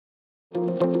Today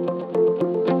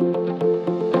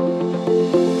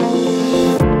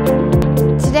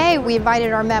we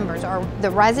invited our members,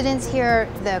 the residents here,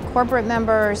 the corporate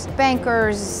members,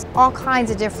 bankers, all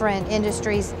kinds of different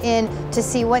industries in to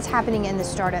see what's happening in the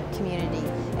startup community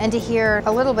and to hear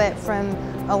a little bit from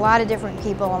a lot of different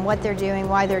people on what they're doing,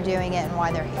 why they're doing it, and why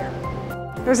they're here.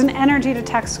 There's an energy to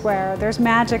Tech Square, there's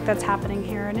magic that's happening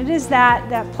here, and it is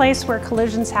that place where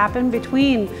collisions happen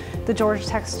between the Georgia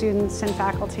Tech students and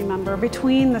faculty member,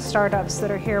 between the startups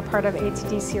that are here, part of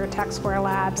ATDC or Tech Square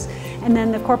Labs, and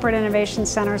then the corporate innovation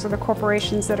centers or the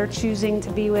corporations that are choosing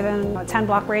to be within a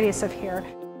 10-block radius of here.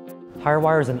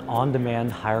 HireWire is an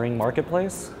on-demand hiring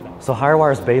marketplace. So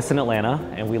HireWire is based in Atlanta,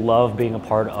 and we love being a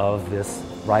part of this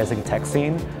rising tech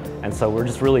scene. And so we're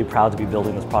just really proud to be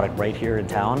building this product right here in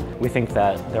town. We think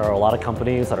that there are a lot of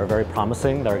companies that are very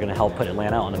promising that are going to help put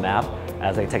Atlanta on the map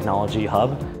as a technology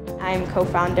hub. I'm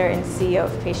co-founder and CEO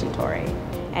of PatientTory,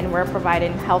 and we're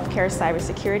providing healthcare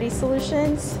cybersecurity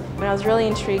solutions. And I was really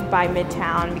intrigued by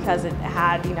Midtown because it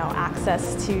had,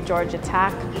 access to Georgia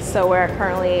Tech. So we're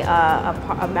currently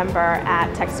a member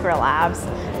at Tech Square Labs,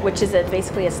 which is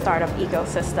basically a startup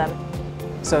ecosystem.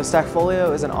 So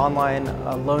Stackfolio is an online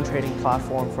loan trading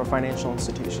platform for financial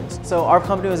institutions. So our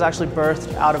company was actually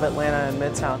birthed out of Atlanta and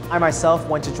Midtown. I myself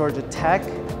went to Georgia Tech.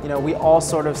 We all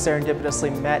sort of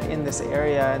serendipitously met in this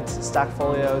area, and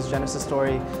Stackfolio's genesis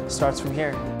story starts from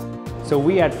here. So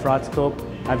we at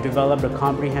FraudScope have developed a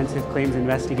comprehensive claims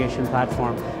investigation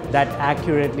platform that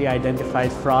accurately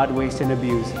identifies fraud, waste, and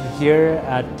abuse. Here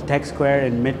at Tech Square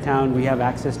in Midtown, we have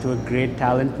access to a great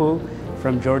talent pool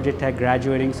from Georgia Tech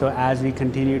graduating, so as we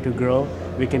continue to grow,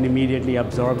 we can immediately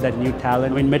absorb that new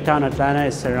talent. Midtown Atlanta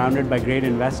is surrounded by great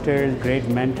investors, great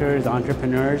mentors,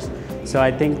 entrepreneurs, so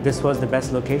I think this was the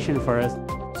best location for us.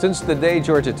 Since the day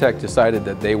Georgia Tech decided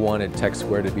that they wanted Tech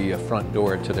Square to be a front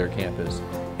door to their campus,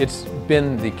 it's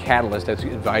been the catalyst that's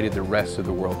invited the rest of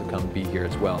the world to come be here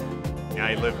as well.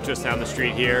 I live just down the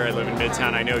street here. I live in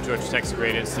Midtown. I know Georgia Tech's a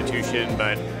great institution,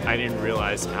 but I didn't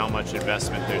realize how much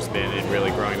investment there's been in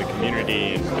really growing the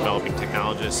community and developing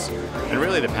technologists, and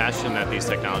really the passion that these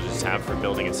technologists have for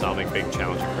building and solving big,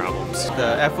 challenging problems.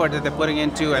 The effort that they're putting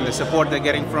into and the support they're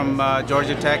getting from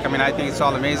Georgia Tech, I think it's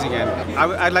all amazing. And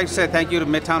I'd like to say thank you to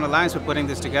Midtown Alliance for putting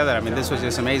this together. This was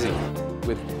just amazing.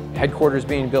 With headquarters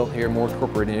being built here, more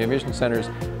corporate innovation centers,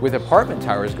 with apartment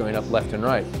towers going up left and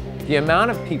right, the amount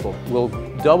of people will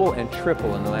double and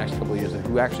triple in the next couple of years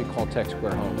who actually call Tech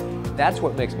Square home. That's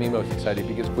what makes me most excited,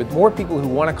 because with more people who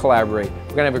want to collaborate,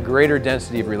 we're going to have a greater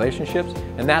density of relationships,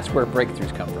 and that's where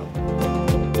breakthroughs come from.